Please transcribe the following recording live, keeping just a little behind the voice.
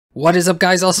What is up,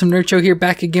 guys? Awesome Nitro here,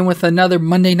 back again with another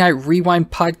Monday Night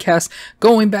Rewind podcast,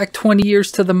 going back 20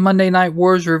 years to the Monday Night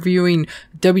Wars, reviewing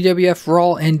WWF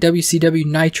Raw and WCW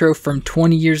Nitro from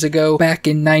 20 years ago, back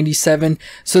in 97.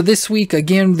 So this week,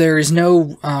 again, there is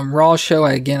no Raw show.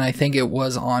 Again, I think it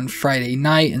was on Friday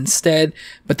night instead,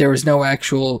 but there was no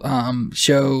actual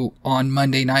show on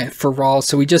Monday night for Raw.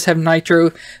 So we just have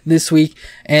Nitro this week,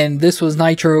 and this was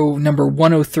Nitro number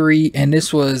 103, and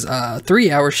this was a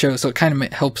 3-hour show, so it kind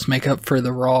of helps make up for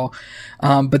the Raw.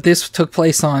 But this took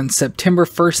place on September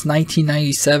 1st,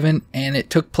 1997, and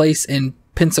it took place in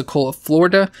Pensacola,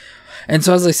 Florida. And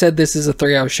so, as I said, this is a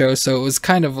 3-hour show, so it was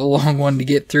kind of a long one to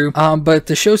get through. But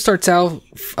the show starts out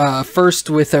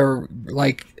first with a,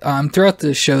 throughout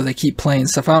the show, they keep playing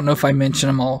stuff. I don't know if I mentioned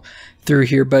them all through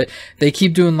here, but they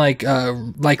keep doing like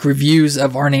reviews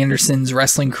of Arn Anderson's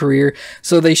wrestling career.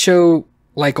 So they show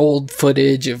like old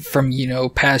footage from,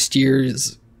 past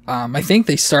years. I think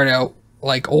they start out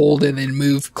like old and then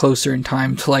move closer in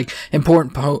time to like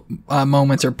important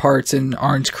moments or parts in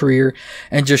Arn's career,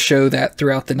 and just show that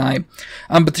throughout the night.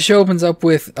 But the show opens up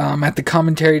with at the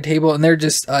commentary table, and they're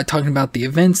just talking about the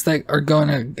events that are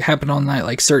going to happen all night,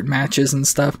 like certain matches and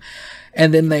stuff.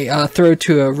 And then they throw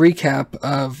to a recap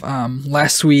of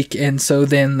last week, and so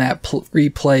then that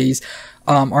replays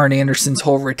Arn Anderson's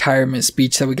whole retirement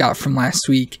speech that we got from last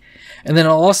week. And then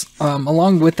also,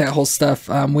 along with that whole stuff,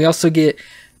 we also get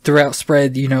throughout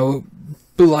spread,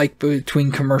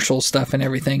 between commercial stuff and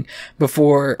everything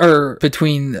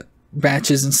between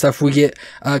matches and stuff, we get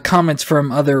comments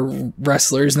from other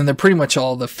wrestlers, and they're pretty much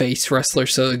all the face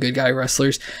wrestlers, so the good guy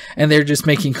wrestlers, and they're just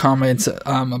making comments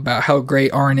about how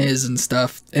great Arn is and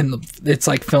stuff, and it's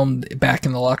like filmed back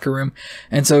in the locker room.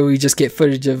 And so we just get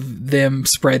footage of them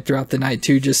spread throughout the night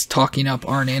too, just talking up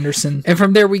Arn Anderson. And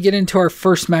from there we get into our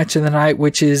first match of the night,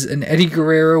 which is an Eddie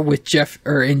Guerrero with Jeff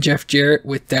Jarrett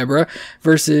with Deborah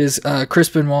versus Chris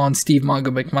Benoit and Steve Mongo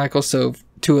McMichael, so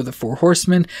two of the Four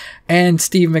Horsemen, and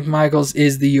Steve McMichaels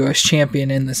is the U.S.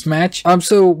 champion in this match.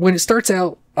 So when it starts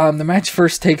out, the match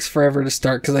first takes forever to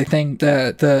start, because I think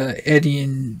that the Eddie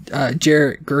and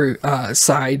Jarrett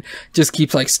side just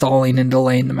keeps like stalling and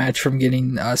delaying the match from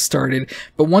getting started.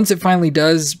 But once it finally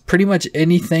does, pretty much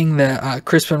anything that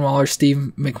Chris Benoit or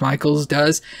Steve McMichaels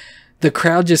does, the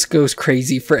crowd just goes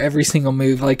crazy for every single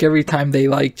move. Like every time they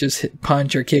just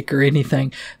punch or kick or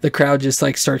anything, the crowd just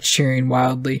starts cheering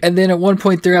wildly. And then at one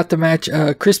point throughout the match,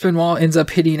 Chris Benoit ends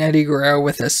up hitting Eddie Guerrero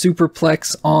with a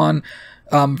superplex on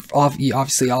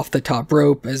obviously off the top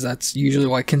rope, as that's usually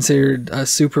what considered a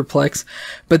superplex.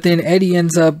 But then Eddie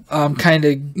ends up kind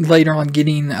of later on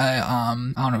getting I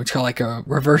don't know what you call, like a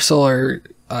reversal or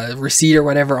a receipt or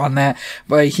whatever on that,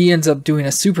 but he ends up doing a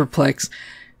superplex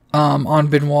on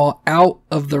Benoit out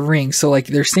of the ring. So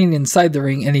they're standing inside the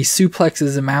ring, and he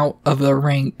suplexes him out of the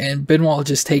ring, and Benoit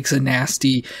just takes a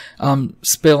nasty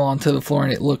spill onto the floor,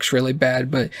 and it looks really bad,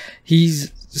 but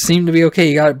he's seemed to be okay.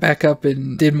 He got it back up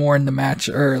and did more in the match,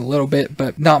 or a little bit,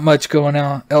 but not much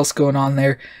else going on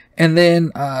there. And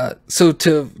then,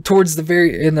 towards the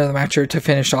very end of the match, or to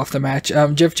finish off the match,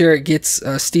 Jeff Jarrett gets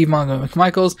Steve Mongo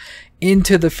McMichaels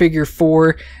into the figure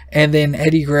 4, and then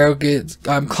Eddie Guerrero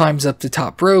climbs up the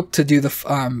top rope to do the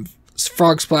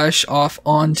frog splash off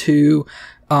onto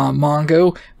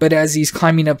Mongo. But as he's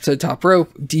climbing up to the top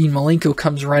rope, Dean Malenko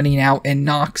comes running out and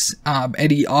knocks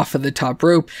Eddie off of the top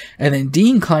rope, and then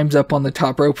Dean climbs up on the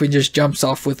top rope and just jumps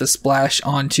off with a splash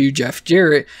onto Jeff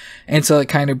Jarrett, and so it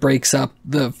kind of breaks up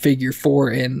the figure 4,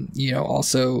 and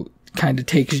also kind of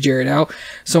takes Jarrett out.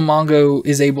 So Mongo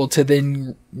is able to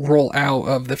then roll out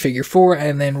of the figure 4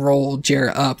 and then roll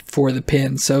Jarrett up for the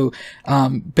pin. So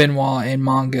Benoit and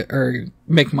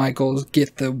McMichaels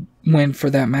get the win for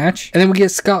that match. And then we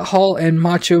get Scott Hall and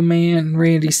Macho Man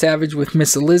Randy Savage with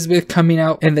Miss Elizabeth coming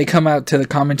out, and they come out to the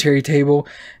commentary table,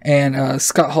 and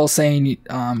Scott Hall saying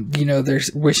they're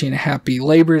wishing a happy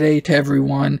Labor Day to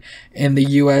everyone in the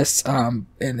US, and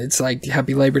it's like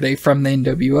happy Labor Day from the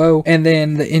NWO. And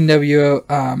then the NWO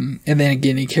and then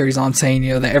again he carries on saying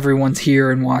that everyone's here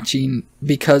and watching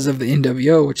because of the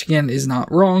NWO, which again is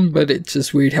not wrong, but it's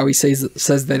just weird how he says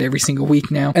that every single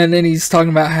week now. And then he's talking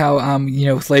about how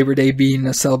with Labor Day being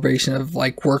a celebration of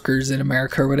workers in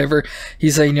America or whatever,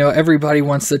 he's saying everybody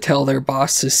wants to tell their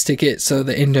boss to stick it, so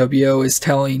the NWO is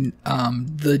telling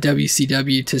the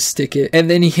WCW to stick it. And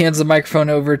then he hands the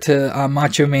microphone over to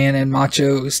Macho Man, and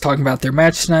Macho is talking about their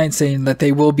match tonight, saying that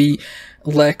they will beat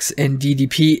Lex and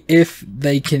DDP if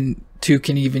they can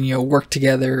even work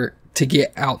together to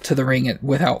get out to the ring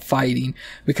without fighting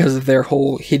because of their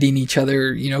whole hitting each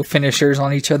other, you know, finishers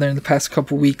on each other in the past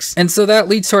couple weeks. And so that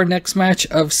leads to our next match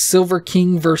of Silver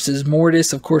King versus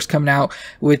Mortis, of course, coming out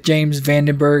with James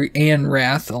Vandenberg and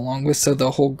Wrath along with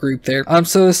the whole group there.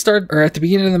 So at the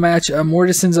beginning of the match,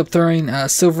 Mortis ends up throwing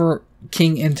Silver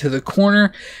King into the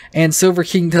corner, and Silver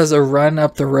King does a run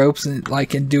up the ropes and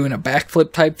doing a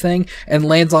backflip type thing, and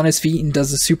lands on his feet and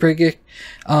does a super kick.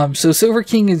 So Silver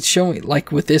King is showing,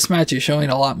 with this match, is showing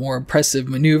a lot more impressive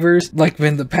maneuvers. Like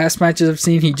in the past matches I've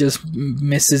seen, he just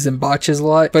misses and botches a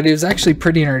lot, but it was actually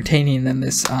pretty entertaining in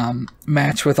this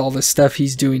match with all the stuff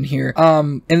he's doing here.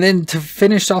 And then to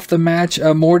finish off the match,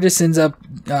 Mortis ends up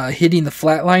hitting the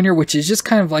flatliner, which is just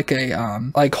kind of like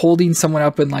a holding someone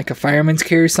up in like a fireman's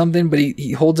carry or something, but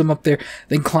he holds him up there,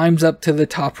 then climbs up to the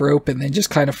top rope, and then just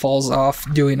kind of falls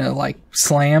off doing a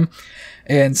slam.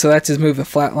 And so that's his move, the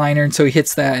flatliner, and so he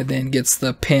hits that and then gets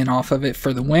the pin off of it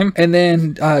for the win. And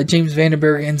then James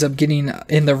Vandenberg ends up getting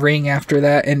in the ring after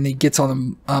that, and he gets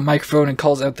on the microphone and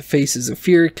calls out the Faces of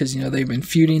Fear, because, you know, they've been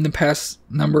feuding the past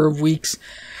number of weeks.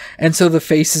 And so the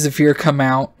Faces of Fear come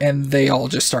out, and they all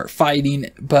just start fighting,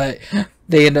 but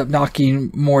they end up knocking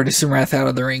Mortis and Wrath out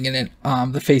of the ring, and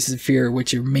the Faces of Fear,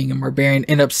 which are Ming and Barbarian,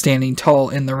 end up standing tall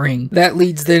in the ring. That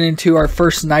leads then into our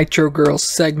first Nitro Girls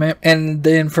segment, and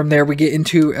then from there we get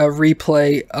into a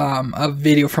replay of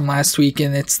video from last week,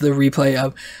 and it's the replay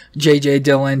of JJ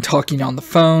Dillon talking on the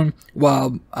phone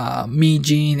while me,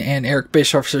 Gene, and Eric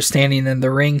Bischoff are standing in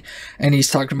the ring, and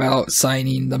he's talking about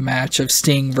signing the match of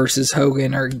Sting versus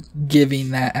Hogan, or giving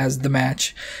that as the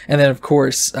match. And then of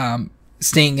course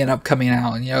Sting ended up coming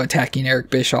out and, you know, attacking Eric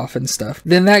Bischoff and stuff.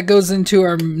 Then that goes into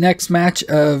our next match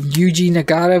of Yuji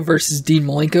Nagata versus Dean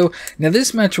Malenko. Now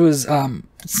this match was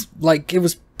it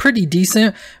was pretty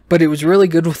decent, but it was really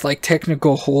good with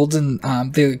technical holds, and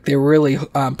they were really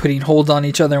putting holds on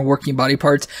each other and working body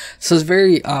parts. So it's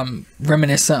very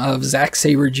reminiscent of Zack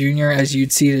Sabre Jr. as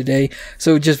you'd see today.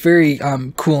 So just very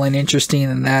cool and interesting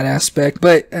in that aspect.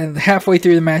 But halfway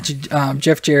through the match,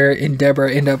 Jeff Jarrett and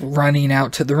Deborah end up running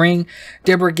out to the ring.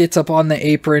 Deborah gets up on the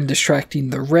apron, distracting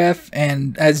the ref,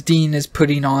 and as Dean is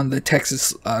putting on the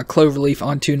Texas Cloverleaf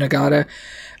onto Nagata.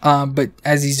 But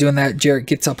as he's doing that, Jarrett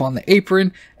gets up on the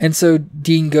apron, and so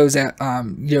Dean goes at,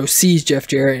 sees Jeff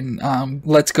Jarrett and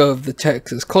lets go of the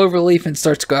Texas Cloverleaf and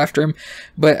starts to go after him.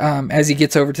 But as he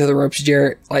gets over to the ropes,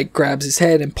 Jarrett grabs his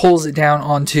head and pulls it down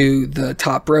onto the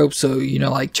top rope, so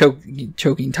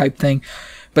choking type thing.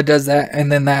 But does that,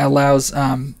 and then that allows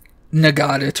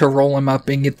Nagata to roll him up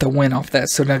and get the win off that,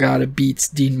 so Nagata beats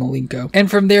Dean Malenko.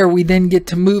 And from there we then get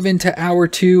to move into hour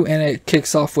 2, and it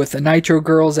kicks off with the Nitro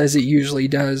Girls, as it usually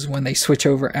does when they switch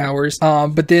over hours.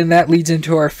 But then that leads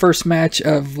into our first match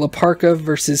of La Parka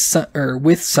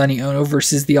with Sonny Ono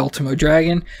versus the Ultimo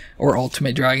Dragon, or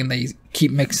Ultimate Dragon. They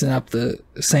keep mixing up the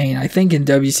saying. I think in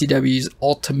WCW's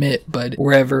Ultimate, but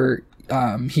wherever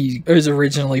he is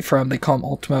originally from, they call him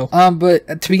Ultimo.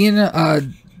 But to begin,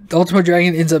 the Ultimo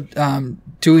Dragon ends up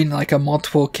doing a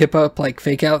multiple kip up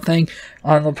fake out thing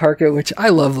on La Parka, which I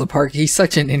love La Parka. He's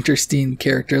such an interesting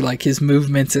character, his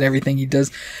movements and everything he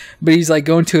does. But he's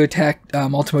going to attack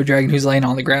Ultimo Dragon, who's laying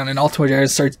on the ground, and Ultimo Dragon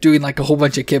starts doing a whole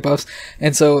bunch of kip ups.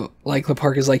 And so La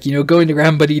Parka's going to grab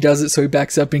him, but he does it, so he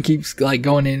backs up and keeps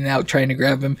going in and out trying to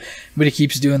grab him, but he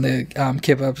keeps doing the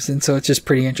kip ups, and so it's just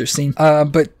pretty interesting.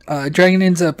 But Dragon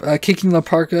ends up kicking La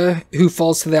Parka, who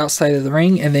falls to the outside of the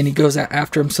ring, and then he goes out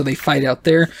after him, so they fight out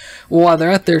there. Well, while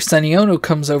they're out there, Sonny Ono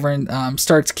comes over and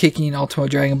starts kicking Ultimo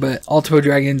Dragon, but Ultimo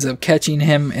Dragon ends up catching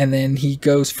him, and then he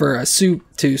goes for a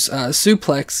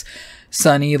suplex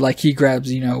Sonny, he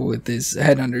grabs, with his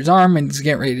head under his arm and is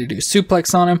getting ready to do a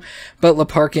suplex on him, but La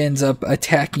Parka ends up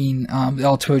attacking the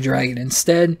Ultimo Dragon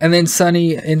instead. And then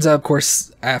Sonny ends up, of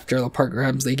course, after La Parka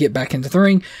grabs, they get back into the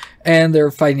ring, and they're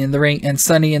fighting in the ring, and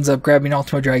Sonny ends up grabbing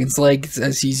Ultimo Dragon's legs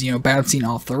as he's, bouncing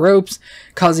off the ropes,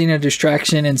 causing a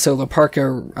distraction, and so La Parka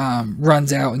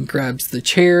runs out and grabs the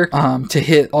chair to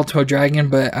hit Ultimo Dragon,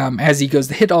 but as he goes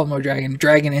to hit Ultimo Dragon,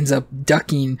 Dragon ends up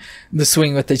ducking the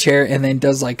swing with the chair, and then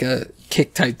does a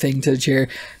kick type thing to the chair,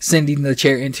 sending the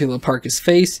chair into La Parka's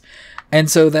face, and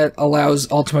so that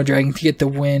allows Ultimo Dragon to get the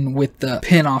win with the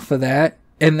pin off of that.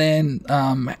 And then,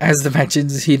 as the match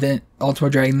ends, Ultimo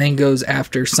Dragon then goes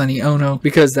after Sonny Ono,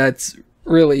 because that's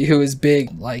really who his big,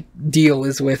 deal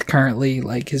is with currently,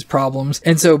 his problems.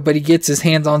 And so, but he gets his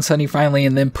hands on Sonny finally,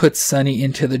 and then puts Sonny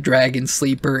into the Dragon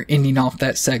Sleeper, ending off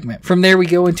that segment. From there, we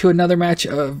go into another match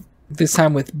of this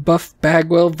time with Buff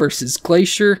Bagwell versus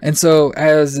Glacier. And so,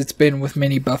 as it's been with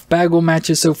many Buff Bagwell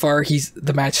matches so far,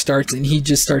 the match starts and he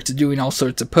just starts doing all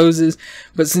sorts of poses.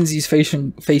 But since he's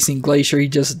facing Glacier, he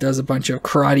just does a bunch of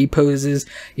karate poses,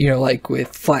 you know, like with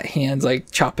flat hands,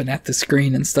 like chopping at the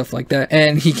screen and stuff like that.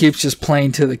 And he keeps just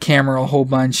playing to the camera a whole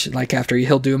bunch. Like after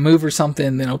he'll do a move or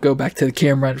something, then he'll go back to the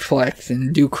camera and flex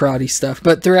and do karate stuff.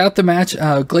 But throughout the match,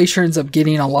 Glacier ends up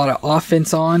getting a lot of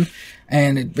offense on,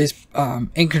 and is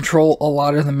in control a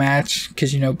lot of the match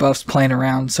because, you know, Buff's playing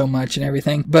around so much and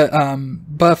everything. But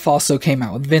Buff also came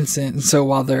out with Vincent, and so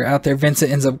while they're out there,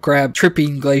 Vincent ends up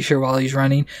tripping Glacier while he's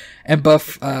running, and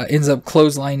Buff ends up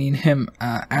clotheslining him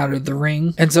out of the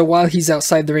ring. And so while he's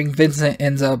outside the ring, Vincent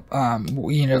ends up,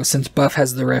 you know, since Buff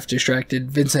has the ref distracted,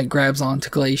 Vincent grabs onto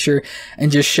Glacier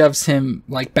and just shoves him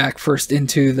like back first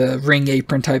into the ring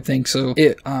apron type thing, so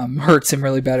it hurts him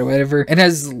really bad or whatever. And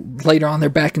as later on they're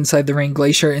back inside the ring,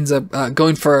 Glacier ends up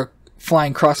going for a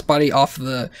flying crossbody off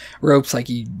the ropes, like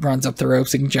he runs up the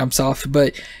ropes and jumps off,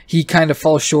 but he kind of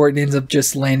falls short and ends up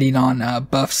just landing on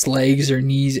Buff's legs or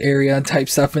knees area type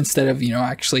stuff instead of, you know,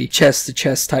 actually chest to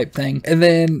chest type thing. And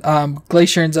then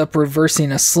Glacier ends up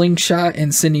reversing a slingshot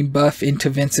and sending Buff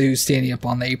into Vincent, who's standing up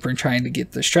on the apron trying to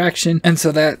get distraction, and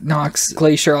so that knocks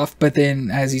Glacier off. But then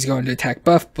as he's going to attack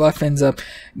Buff, Buff ends up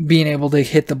being able to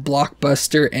hit the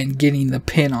blockbuster and getting the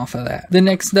pin off of that. The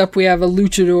next up, we have a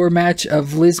luchador match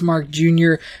of Lismark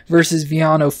Jr. versus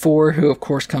Villano 4, who of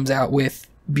course comes out with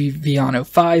Villano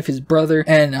 5, his brother.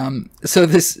 And so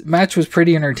this match was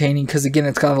pretty entertaining because, again,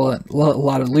 it's got a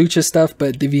lot of lucha stuff,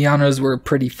 but the Villanos were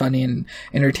pretty funny and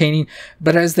entertaining.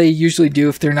 But as they usually do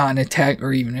if they're not in a tag,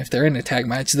 or even if they're in a tag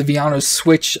match, the Villanos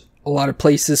switch a lot of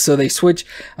places, so they switch,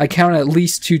 I count at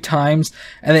least 2 times.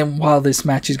 And then while this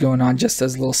match is going on, just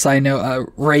as a little side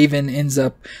note, Raven ends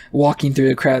up walking through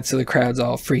the crowd, so the crowd's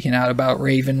all freaking out about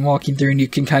Raven walking through, and you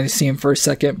can kind of see him for a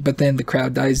second, but then the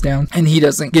crowd dies down and he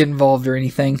doesn't get involved or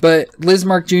anything. But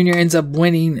Lismark Jr. ends up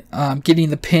winning, getting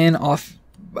the pin off,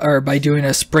 or by doing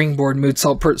a springboard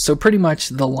moonsault, so pretty much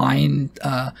the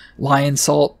lion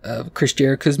salt of Chris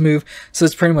Jericho's move. So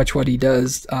it's pretty much what he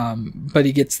does, but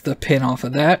he gets the pin off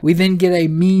of that. We then get a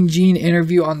Mean Gene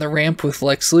interview on the ramp with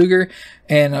Lex Luger,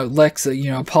 and Lex,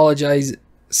 you know,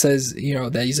 says, you know,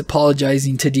 that he's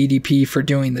apologizing to DDP for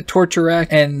doing the torture rack,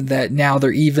 and that now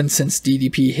they're even since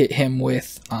DDP hit him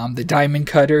with the diamond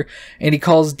cutter, and he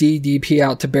calls DDP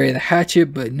out to bury the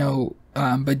hatchet, but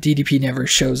DDP never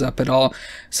shows up at all.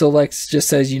 So Lex just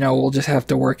says, you know, we'll just have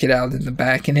to work it out in the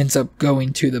back, and ends up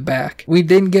going to the back. We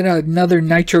then get another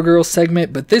Nitro Girls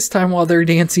segment, but this time while they're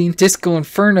dancing, Disco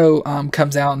Inferno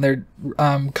comes out, and they're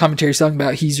commentary talking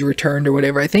about he's returned or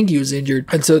whatever. I think he was injured,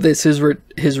 and so this is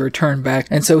his return back,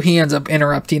 and so he ends up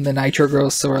interrupting the Nitro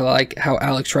Girls, sort of like how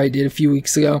Alex Wright did a few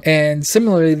weeks ago. And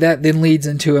similarly, that then leads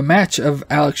into a match of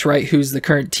Alex Wright, who's the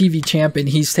current TV champ, and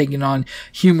he's taking on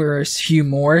humorous Hugh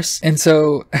Morris. And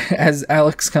so as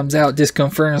Alex comes out, Disco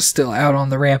Inferno's still out on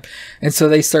the ramp, and so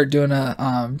they start doing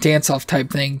a dance-off type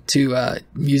thing to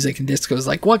music, and Disco's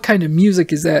like, what kind of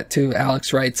music is that? To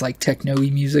Alex Wright's like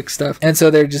techno-y music stuff. And so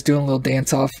they're just doing a little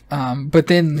dance off, but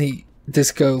then the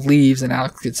Disco leaves and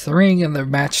Alex gets the ring and the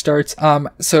match starts.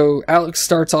 So Alex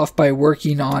starts off by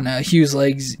working on Hugh's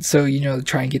legs, so, you know, to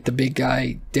try and get the big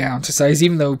guy down to size,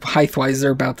 even though height wise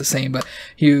they're about the same, but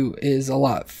Hugh is a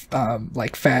lot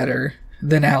like fatter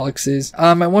than Alex is.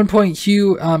 At one point,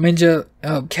 Hugh ends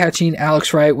up catching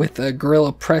Alex Wright with a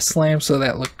gorilla press slam, so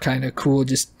that looked kind of cool,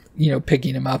 just, you know,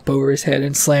 picking him up over his head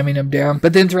and slamming him down.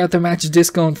 But then throughout the match,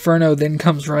 Disco Inferno then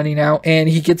comes running out, and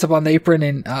he gets up on the apron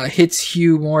and hits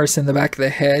Hugh Morris in the back of the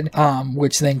head,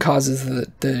 which then causes the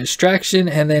distraction.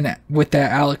 And then with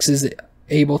that, Alex is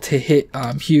able to hit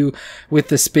Hugh with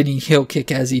the spinning heel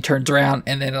kick as he turns around,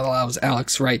 and then allows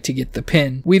Alex Wright to get the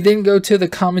pin. We then go to the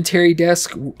commentary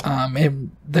desk,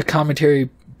 and the commentary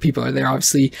people are there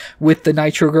obviously with the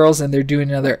Nitro Girls, and they're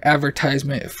doing another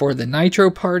advertisement for the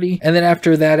Nitro Party. And then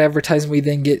after that advertisement, we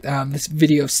then get this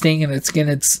video of Sting, and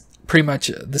it's pretty much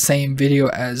the same video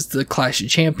as the Clash of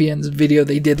Champions video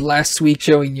they did last week,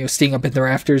 showing, you know, Sting up in the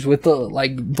rafters with the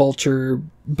like vulture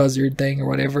buzzard thing or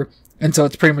whatever. And so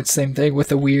it's pretty much the same thing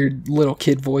with a weird little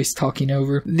kid voice talking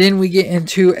over. Then we get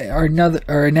into our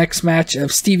next match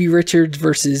of Stevie Richards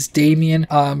versus Damien.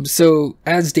 So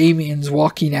as Damien's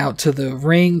walking out to the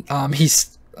ring,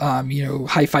 he's you know,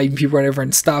 high-fiving people, whatever,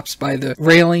 and stops by the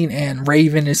railing, and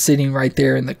Raven is sitting right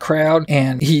there in the crowd,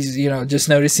 and he's, you know, just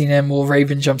noticing him. Well,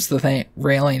 Raven jumps the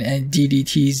railing and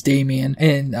DDTs Damien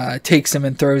and takes him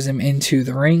and throws him into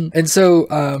the ring. And so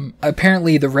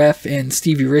apparently the ref and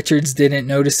Stevie Richards didn't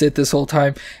notice it this whole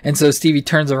time, and so Stevie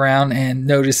turns around and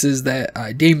notices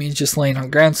that Damien's just laying on the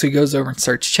ground, so he goes over and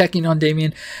starts checking on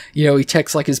Damien. You know, he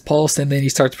checks like his pulse, and then he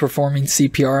starts performing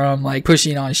CPR on him, like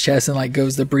pushing on his chest, and like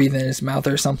goes to breathe in his mouth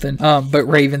or something. But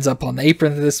Raven's up on the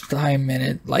apron this time, and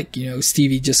it, like, you know,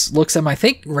 Stevie just looks at him. I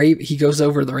think he goes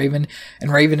over to Raven,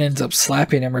 and Raven ends up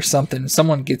slapping him or something.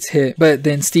 Someone gets hit, but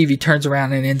then Stevie turns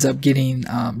around and ends up getting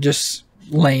just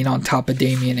laying on top of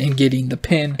Damien and getting the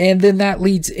pin. And then that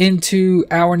leads into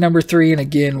hour number 3, and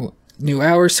again, new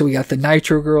hour, so we got the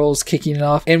Nitro girls kicking it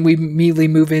off, and we immediately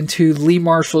move into Lee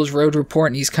Marshall's road report,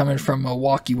 and he's coming from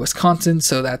Milwaukee, Wisconsin,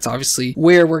 so that's obviously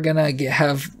where we're gonna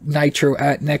have Nitro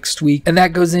at next week. And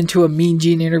that goes into a Mean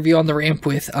Gene interview on the ramp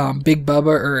with Big Bubba,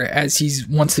 or as he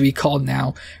wants to be called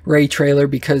now, Ray Traylor,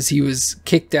 because he was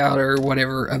kicked out or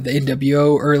whatever of the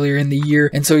NWO earlier in the year.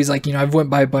 And so he's like, you know, I've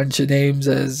went by a bunch of names,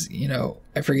 as, you know,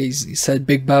 I forget, he said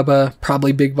Big Bubba,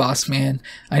 probably Big Boss Man.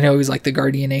 I know he's like the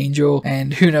Guardian Angel,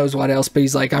 and who knows what else, but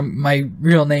he's like, my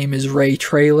real name is Ray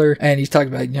Traylor. And he's talking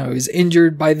about, you know, he was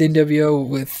injured by the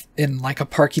NWO in like a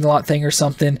parking lot thing or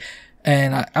something.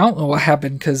 And I don't know what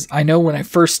happened, because I know when I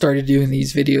first started doing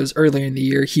these videos earlier in the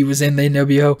year, he was in the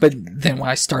NWO, but then when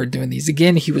I started doing these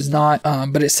again, he was not.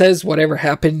 But it says whatever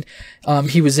happened,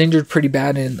 he was injured pretty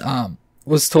bad, and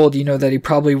was told, you know, that he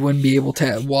probably wouldn't be able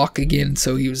to walk again,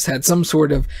 so he had some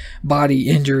sort of body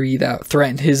injury that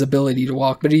threatened his ability to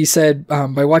walk. But he said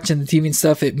by watching the TV and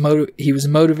stuff, he was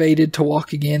motivated to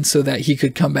walk again so that he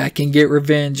could come back and get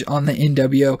revenge on the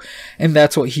NWO, and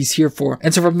that's what he's here for.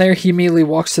 And so from there, he immediately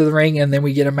walks to the ring, and then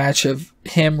we get a match of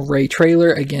him, Ray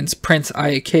Traylor, against Prince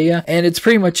Iaukea, and it's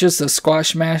pretty much just a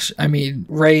squash match. I mean,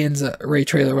 Ray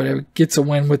Traylor, whatever, gets a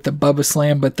win with the Bubba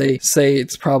Slam, but they say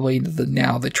it's probably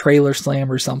the Trailer Slam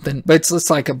or something, but it's just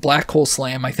like a black hole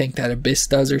slam, I think, that Abyss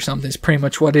does or something. It's pretty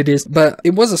much what it is. But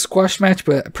it was a squash match,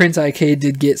 but Prince Iaukea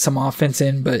did get some offense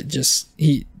in, but just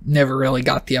he never really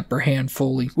got the upper hand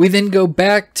fully. We then go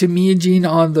back to Mean Gene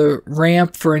on the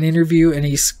ramp for an interview, and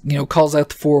he's, you know, calls out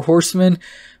the 4 horsemen.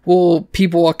 Well,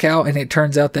 people walk out, and it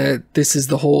turns out that this is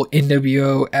the whole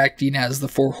NWO acting as the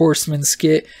 4 horsemen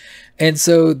skit. And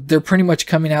so they're pretty much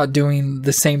coming out doing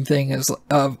the same thing as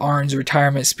of Arn's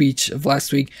retirement speech of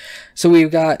last week. So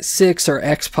we've got Syxx or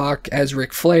X-Pac as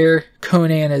Ric Flair,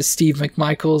 Conan as Steve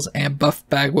McMichaels, and Buff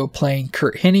Bagwell playing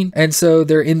Kurt Hennig. And so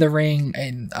they're in the ring,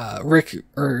 and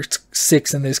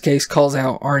Syxx in this case, calls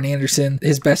out Arn Anderson,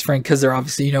 his best friend, because they're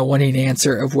obviously, you know, wanting an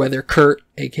answer of whether Kurt,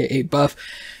 aka Buff,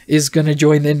 is going to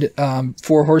join the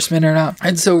 4 horsemen or not.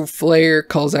 And so Flair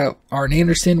calls out Arn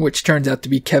Anderson, which turns out to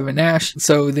be Kevin Nash.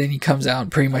 So then he comes out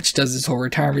and pretty much does his whole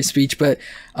retirement speech. But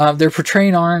they're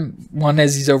portraying Arn, one,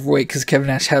 as he's overweight, because Kevin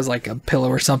Nash has like a pillow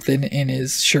or something in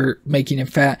his shirt, making him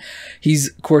fat. He's,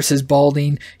 of course, is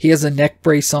balding. He has a neck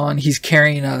brace on. He's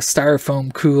carrying a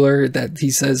styrofoam cooler that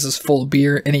he says is full of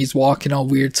beer, and he's walking all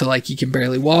weird, so like he can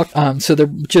barely walk. So they're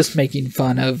just making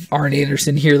fun of Arn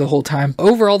Anderson here the whole time.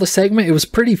 Overall, the segment, it was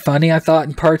pretty funny, I thought,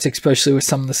 in parts, especially with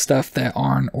some of the stuff that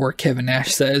Arn or Kevin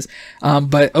Nash says.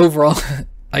 But overall,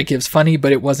 like, it was funny,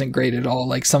 but it wasn't great at all.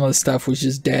 Like, some of the stuff was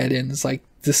just dead, and it's like,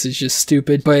 this is just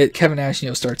stupid. But Kevin Nash, you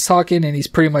know, starts talking, and he's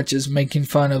pretty much just making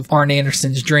fun of Arn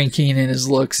Anderson's drinking and his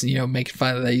looks, you know, making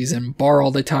fun of that he's in a bar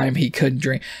all the time. He couldn't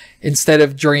drink. Instead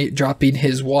of dropping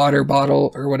his water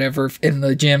bottle or whatever in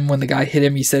the gym when the guy hit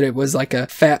him, he said it was like a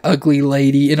fat, ugly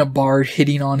lady in a bar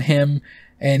hitting on him,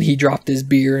 and he dropped his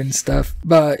beer and stuff.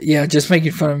 But yeah, just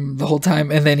making fun of him the whole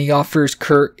time. And then he offers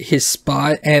Kurt his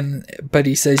spot, but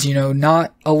he says, you know,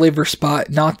 not a liver spot,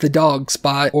 not the dog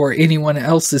spot, or anyone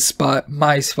else's spot,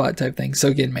 my spot type thing. So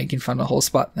again, making fun of the whole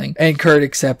spot thing. And Kurt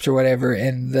accepts or whatever,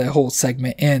 and the whole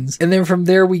segment ends. And then from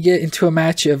there, we get into a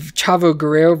match of Chavo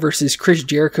Guerrero versus Chris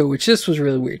Jericho, which this was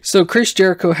really weird. So Chris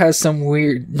Jericho has some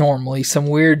weird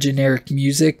generic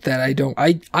music that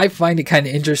I find it kind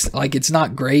of interesting. Like, it's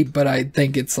not great, but I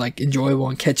think it's like enjoyable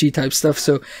and catchy type stuff.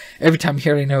 So every time you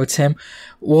hear it, I know it's him.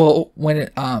 Well, when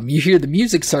you hear the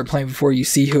music start playing before you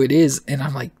see who it is, and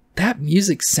I'm like, that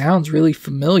music sounds really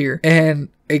familiar. And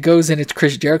it goes in, it's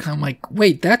Chris Jericho. I'm like,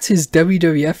 wait, that's his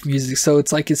WWF music. So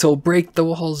it's like his whole break the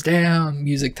walls down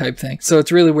music type thing. So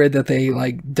it's really weird that they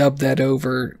like dubbed that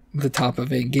over the top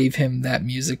of it and gave him that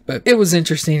music, but it was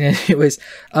interesting anyways.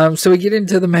 So we get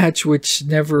into the match, which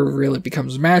never really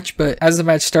becomes a match, but as the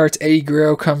match starts, Eddie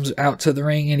Guerrero comes out to the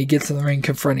ring and he gets in the ring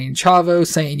confronting Chavo,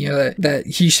 saying, you know, that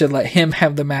he should let him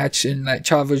have the match and that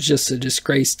Chavo's just a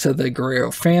disgrace to the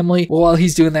Guerrero family. Well, while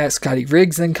he's doing that, Scotty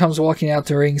Riggs then comes walking out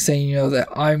the ring saying, you know, that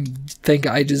I think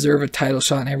I deserve a title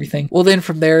shot and everything. Well, then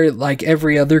from there, like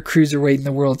every other cruiserweight in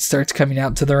the world starts coming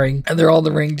out to the ring, and they're all in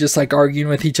the ring just like arguing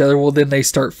with each other. Well, then they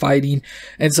start fighting,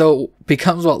 and so it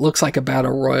becomes what looks like a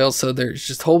battle royal. So there's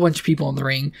just a whole bunch of people in the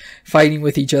ring fighting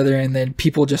with each other, and then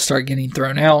people just start getting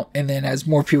thrown out, and then as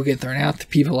more people get thrown out, the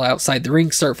people outside the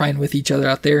ring start fighting with each other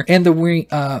out there, and the ring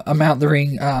amount of the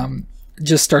ring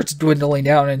just starts dwindling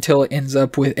down until it ends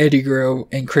up with Eddie Guerrero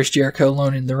and Chris Jericho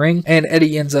alone in the ring. And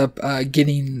Eddie ends up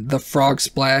getting the frog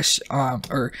splash,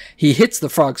 or he hits the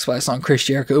frog splash on Chris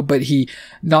Jericho, but he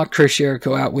knocked Chris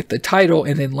Jericho out with the title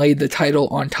and then laid the title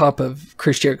on top of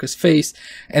Chris Jericho's face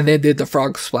and then did the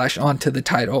frog splash onto the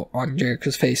title on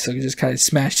Jericho's face. So he just kind of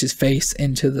smashed his face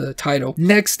into the title.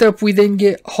 Next up, we then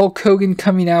get Hulk Hogan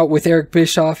coming out with Eric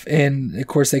Bischoff, and of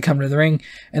course they come to the ring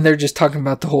and they're just talking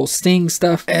about the whole Sting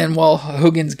stuff. And while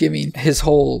Hogan's giving his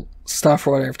whole stuff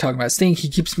or whatever, talking about Sting, he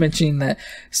keeps mentioning that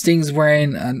Sting's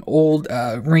wearing an old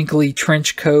wrinkly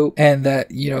trench coat and that,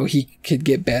 you know, he could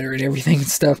get better and everything and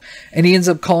stuff. And he ends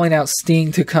up calling out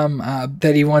Sting to come,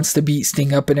 that he wants to beat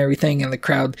Sting up and everything, and the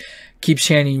crowd keeps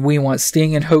chanting, "We want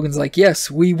Sting," and Hogan's like,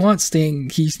 "Yes, we want Sting,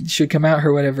 he should come out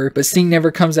or whatever," but Sting never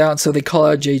comes out, so they call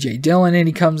out JJ Dillon and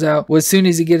he comes out. Well, as soon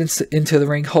as he gets into the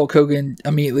ring, Hulk Hogan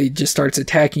immediately just starts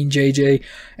attacking JJ,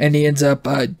 and he ends up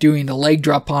doing a leg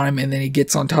drop on him, and then he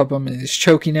gets on top of him and is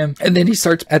choking him, and then he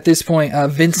starts, at this point,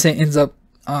 Vincent ends up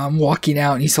walking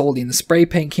out, and he's holding the spray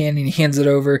paint can, and he hands it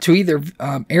over to either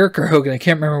Eric or Hogan, I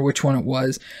can't remember which one it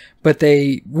was, but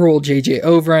they roll JJ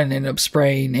over and end up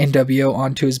spraying NWO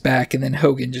onto his back, and then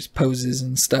Hogan just poses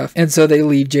and stuff. And so they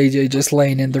leave JJ just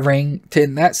laying in the ring to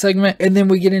end that segment. And then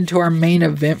we get into our main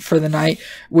event for the night,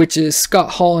 which is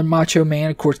Scott Hall and Macho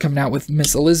Man, of course, coming out with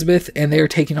Miss Elizabeth, and they're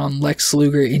taking on Lex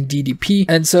Luger in DDP.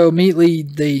 And so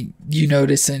immediately you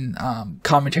notice, and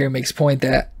commentary makes point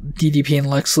that DDP and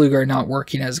Lex Luger are not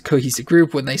working as a cohesive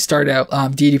group. When they start out,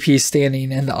 DDP is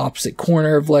standing in the opposite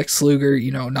corner of Lex Luger,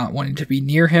 you know, not wanting to be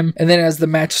near him. And then as the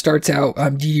match starts out,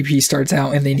 DDP starts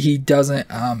out, and then he doesn't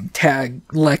tag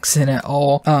Lex in at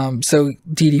all. So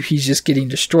DDP's just getting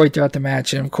destroyed throughout the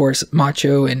match. And of course,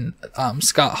 Macho and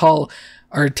Scott Hall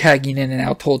are tagging in and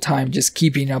out the whole time, just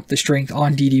keeping up the strength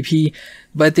on DDP.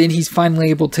 But then he's finally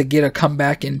able to get a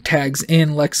comeback and tags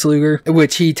in Lex Luger,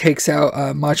 which he takes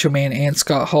out Macho Man and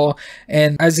Scott Hall.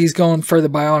 And as he's going for the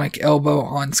bionic elbow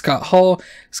on Scott Hall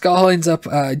ends up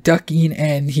ducking,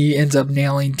 and he ends up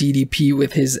nailing DDP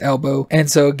with his elbow. And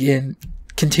so again,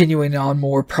 continuing on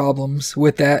more problems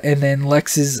with that. And then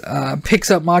Lex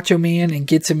picks up Macho Man and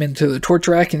gets him into the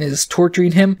torture rack and is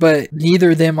torturing him, but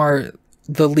neither of them are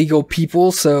the legal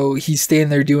people, so he's standing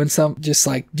there doing just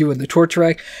like doing the torture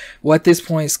rack. Well, at this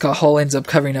point, Scott Hall ends up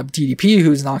covering up DDP,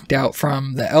 who's knocked out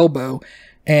from the elbow,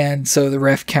 and so the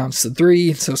ref counts to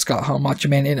 3, so Scott Hall and Macho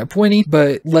Man end up winning,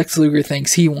 but Lex Luger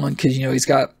thinks he won because, you know, he's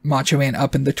got Macho Man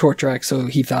up in the torture rack, so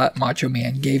he thought Macho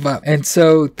Man gave up. And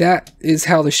so that is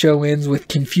how the show ends, with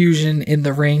confusion in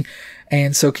the ring.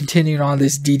 And so continuing on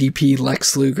this DDP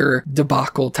Lex Luger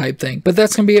debacle type thing. But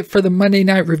that's going to be it for the Monday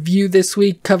Night Review this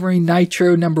week, covering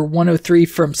Nitro number 103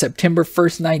 from September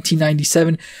 1st,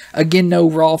 1997. Again, no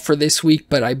Raw for this week,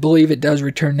 but I believe it does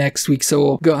return next week, so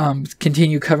we'll go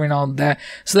continue covering all of that.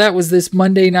 So that was this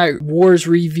Monday Night Wars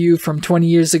review from 20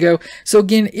 years ago. So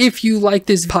again, if you like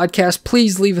this podcast,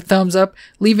 please leave a thumbs up,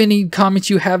 leave any comments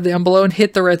you have down below, and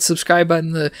hit the red subscribe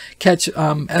button to catch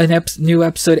a new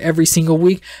episode every single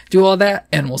week. Do all that,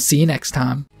 and we'll see you next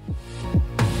time.